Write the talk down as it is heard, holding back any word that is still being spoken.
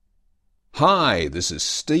Hi, this is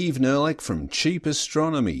Steve Nerlich from Cheap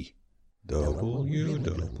Astronomy.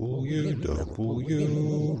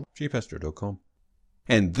 www.cheapastro.com.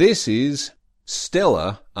 And this is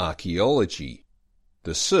Stellar Archaeology,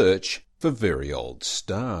 the search for very old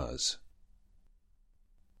stars.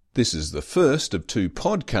 This is the first of two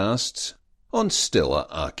podcasts on stellar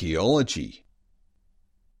archaeology.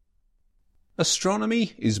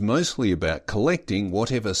 Astronomy is mostly about collecting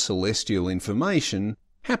whatever celestial information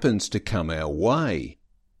happens to come our way,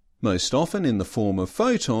 most often in the form of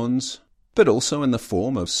photons, but also in the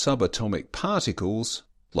form of subatomic particles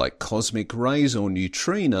like cosmic rays or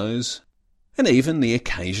neutrinos, and even the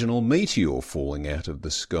occasional meteor falling out of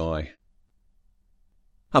the sky.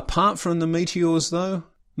 Apart from the meteors, though,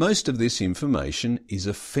 most of this information is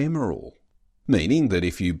ephemeral, meaning that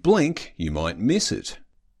if you blink, you might miss it.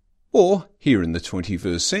 Or, here in the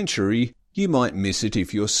 21st century, you might miss it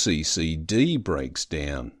if your CCD breaks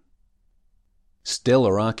down.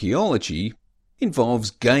 Stellar archaeology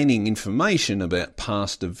involves gaining information about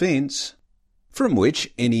past events from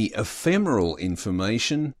which any ephemeral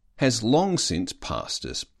information has long since passed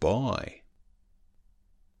us by.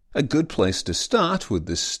 A good place to start with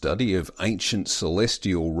this study of ancient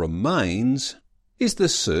celestial remains is the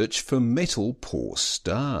search for metal-poor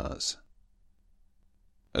stars.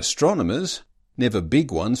 Astronomers, never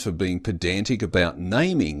big ones for being pedantic about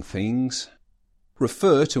naming things,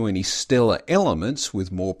 refer to any stellar elements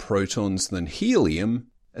with more protons than helium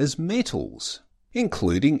as metals,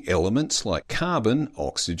 including elements like carbon,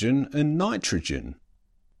 oxygen, and nitrogen.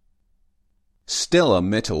 Stellar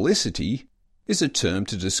metallicity is a term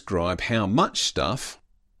to describe how much stuff,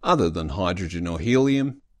 other than hydrogen or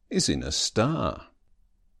helium, is in a star.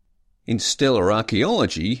 In stellar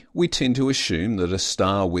archaeology, we tend to assume that a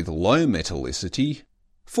star with low metallicity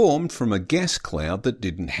formed from a gas cloud that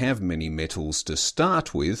didn't have many metals to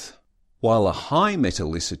start with, while a high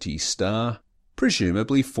metallicity star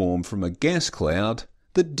presumably formed from a gas cloud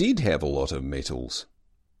that did have a lot of metals.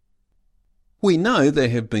 We know there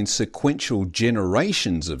have been sequential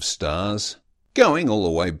generations of stars, going all the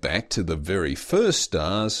way back to the very first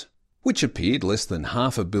stars, which appeared less than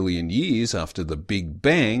 500 million years after the Big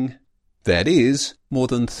Bang, that is, more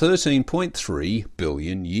than 13.3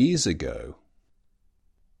 billion years ago.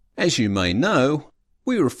 As you may know,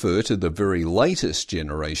 we refer to the very latest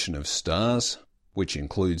generation of stars, which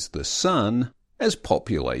includes the Sun, as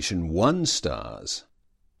population 1 stars.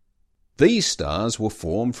 These stars were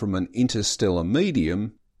formed from an interstellar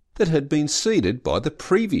medium that had been seeded by the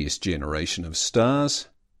previous generation of stars,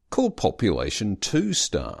 called population 2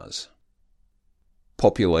 stars.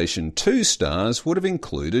 Population 2 stars would have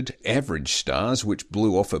included average stars which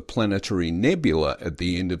blew off a planetary nebula at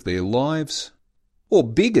the end of their lives, or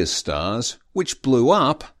bigger stars which blew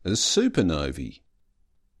up as supernovae.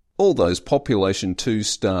 All those population 2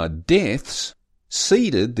 star deaths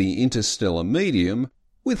seeded the interstellar medium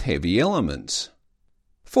with heavy elements,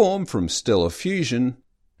 formed from stellar fusion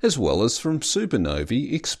as well as from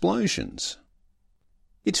supernovae explosions.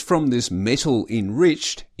 It's from this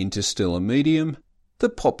metal-enriched interstellar medium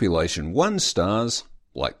that population 1 stars,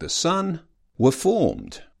 like the Sun, were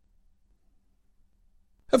formed.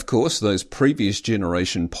 Of course, those previous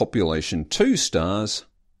generation population 2 stars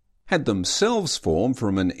had themselves formed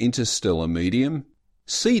from an interstellar medium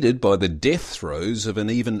seeded by the death throes of an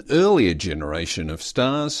even earlier generation of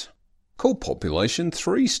stars called population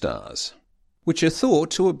 3 stars, which are thought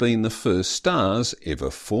to have been the first stars ever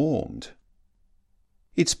formed.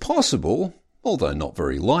 It's possible, although not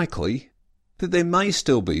very likely, that there may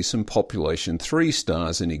still be some population 3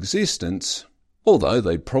 stars in existence, although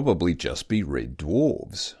they'd probably just be red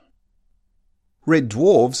dwarfs. Red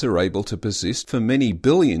dwarfs are able to persist for many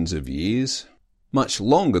billions of years, much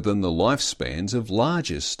longer than the lifespans of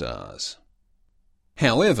larger stars.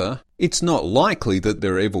 However, it's not likely that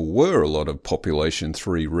there ever were a lot of population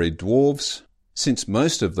 3 red dwarfs, since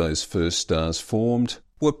most of those first stars formed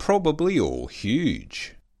were probably all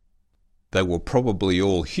huge. They were probably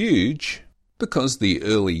all huge because the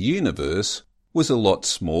early universe was a lot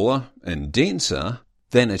smaller and denser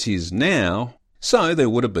than it is now, so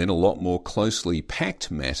there would have been a lot more closely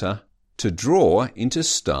packed matter to draw into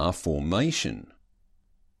star formation.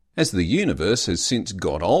 As the universe has since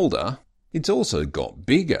got older, it's also got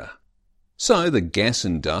bigger, so the gas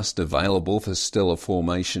and dust available for stellar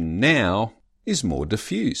formation now is more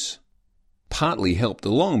diffuse, partly helped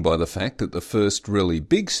along by the fact that the first really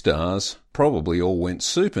big stars probably all went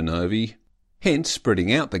supernovae, hence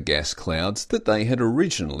spreading out the gas clouds that they had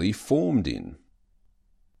originally formed in.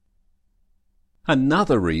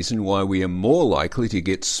 Another reason why we are more likely to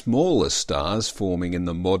get smaller stars forming in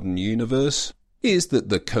the modern universe is that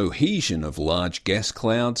the cohesion of large gas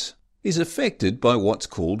clouds is affected by what's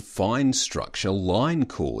called fine structure line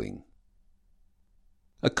cooling.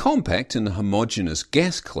 A compact and homogeneous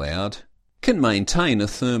gas cloud can maintain a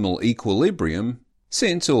thermal equilibrium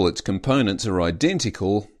since all its components are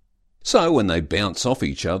identical, so when they bounce off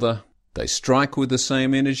each other, they strike with the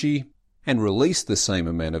same energy and release the same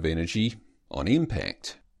amount of energy on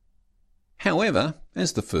impact. However,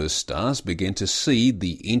 as the first stars began to seed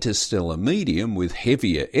the interstellar medium with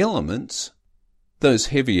heavier elements, those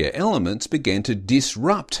heavier elements began to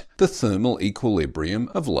disrupt the thermal equilibrium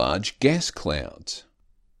of large gas clouds.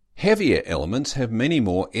 Heavier elements have many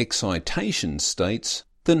more excitation states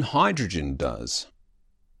than hydrogen does.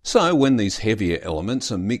 So when these heavier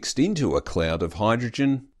elements are mixed into a cloud of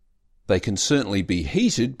hydrogen, they can certainly be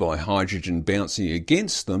heated by hydrogen bouncing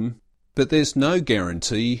against them, but there's no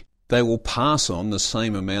guarantee they will pass on the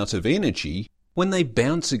same amount of energy when they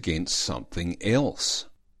bounce against something else.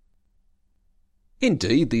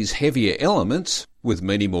 Indeed, these heavier elements, with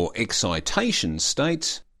many more excitation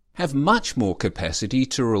states, have much more capacity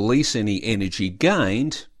to release any energy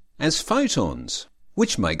gained as photons,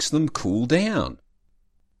 which makes them cool down.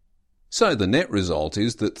 So the net result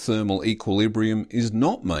is that thermal equilibrium is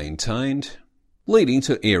not maintained, leading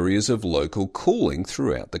to areas of local cooling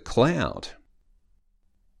throughout the cloud.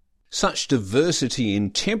 Such diversity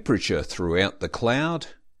in temperature throughout the cloud,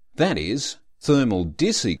 that is, thermal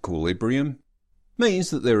disequilibrium, means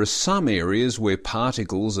that there are some areas where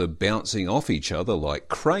particles are bouncing off each other like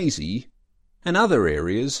crazy, and other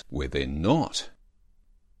areas where they're not.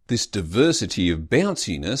 This diversity of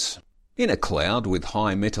bounciness in a cloud with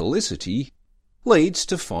high metallicity leads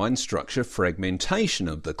to fine structure fragmentation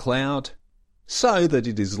of the cloud, so that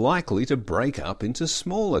it is likely to break up into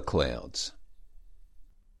smaller clouds.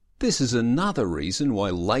 This is another reason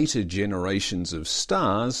why later generations of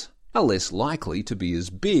stars are less likely to be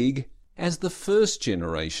as big as the first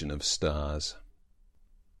generation of stars.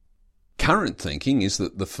 Current thinking is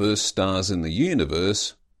that the first stars in the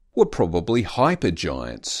universe were probably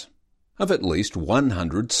hypergiants of at least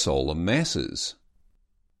 100 solar masses.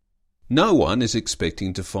 No one is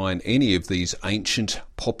expecting to find any of these ancient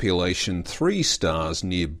population 3 stars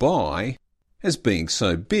nearby as being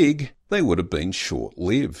so big they would have been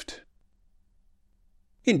short-lived.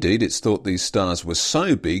 Indeed, it's thought these stars were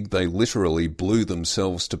so big they literally blew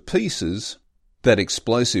themselves to pieces, that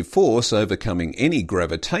explosive force overcoming any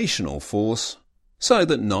gravitational force, so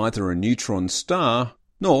that neither a neutron star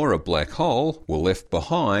nor a black hole were left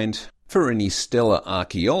behind for any stellar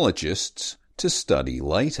archaeologists to study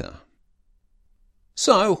later.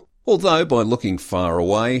 So, although by looking far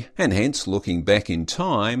away, and hence looking back in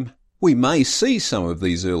time, we may see some of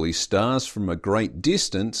these early stars from a great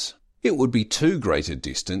distance, it would be too great a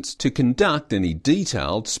distance to conduct any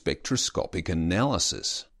detailed spectroscopic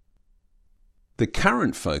analysis. The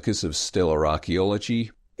current focus of stellar archaeology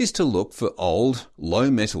is to look for old,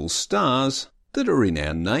 low-metal stars that are in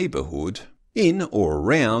our neighbourhood, in or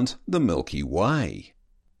around the Milky Way.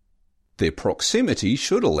 Their proximity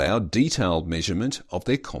should allow detailed measurement of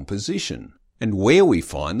their composition, and where we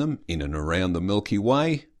find them in and around the Milky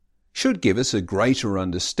Way should give us a greater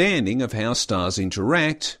understanding of how stars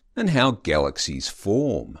interact and how galaxies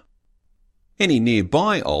form. Any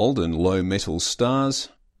nearby old and low metal stars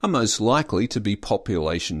are most likely to be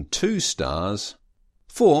population 2 stars,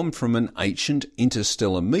 formed from an ancient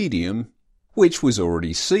interstellar medium which was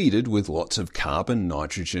already seeded with lots of carbon,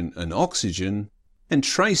 nitrogen and oxygen, and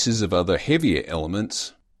traces of other heavier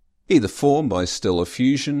elements, either formed by stellar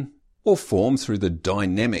fusion or formed through the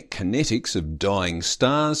dynamic kinetics of dying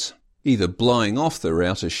stars, either blowing off their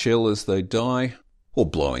outer shell as they die, or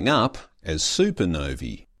blowing up as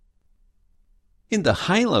supernovae. In the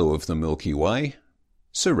halo of the Milky Way,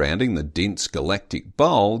 surrounding the dense galactic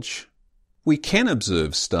bulge, we can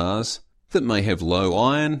observe stars that may have low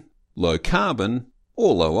iron, low carbon,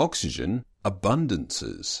 or low oxygen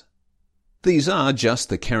abundances. These are just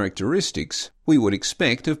the characteristics we would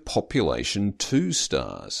expect of population 2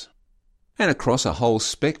 stars. And across a whole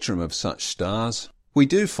spectrum of such stars, we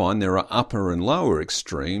do find there are upper and lower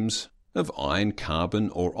extremes of iron, carbon,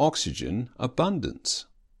 or oxygen abundance.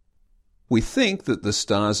 We think that the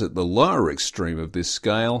stars at the lower extreme of this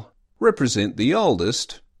scale represent the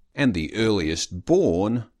oldest and the earliest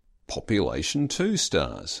born population 2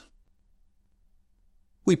 stars.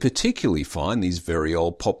 We particularly find these very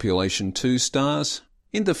old population 2 stars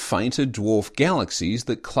in the fainter dwarf galaxies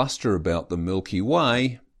that cluster about the Milky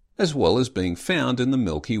Way, as well as being found in the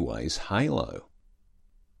Milky Way's halo.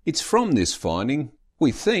 It's from this finding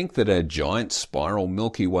we think that our giant spiral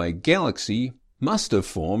Milky Way galaxy must have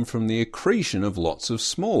formed from the accretion of lots of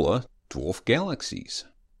smaller dwarf galaxies.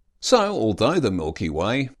 So, although the Milky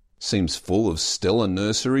Way seems full of stellar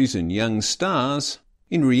nurseries and young stars,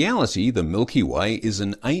 in reality the Milky Way is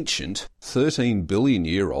an ancient 13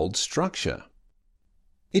 billion-year-old structure.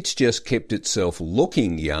 It's just kept itself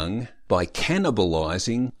looking young by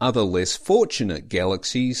cannibalizing other less fortunate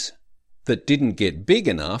galaxies that didn't get big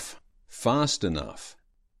enough fast enough.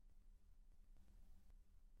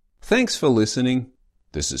 Thanks for listening.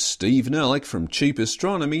 This is Steve Nerlich from Cheap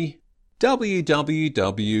Astronomy,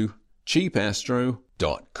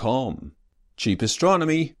 www.cheapastro.com. Cheap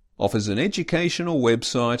Astronomy offers an educational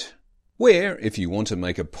website where, if you want to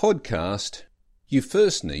make a podcast, you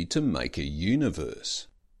first need to make a universe.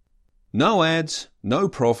 No ads, no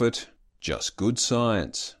profit, just good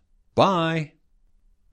science. Bye.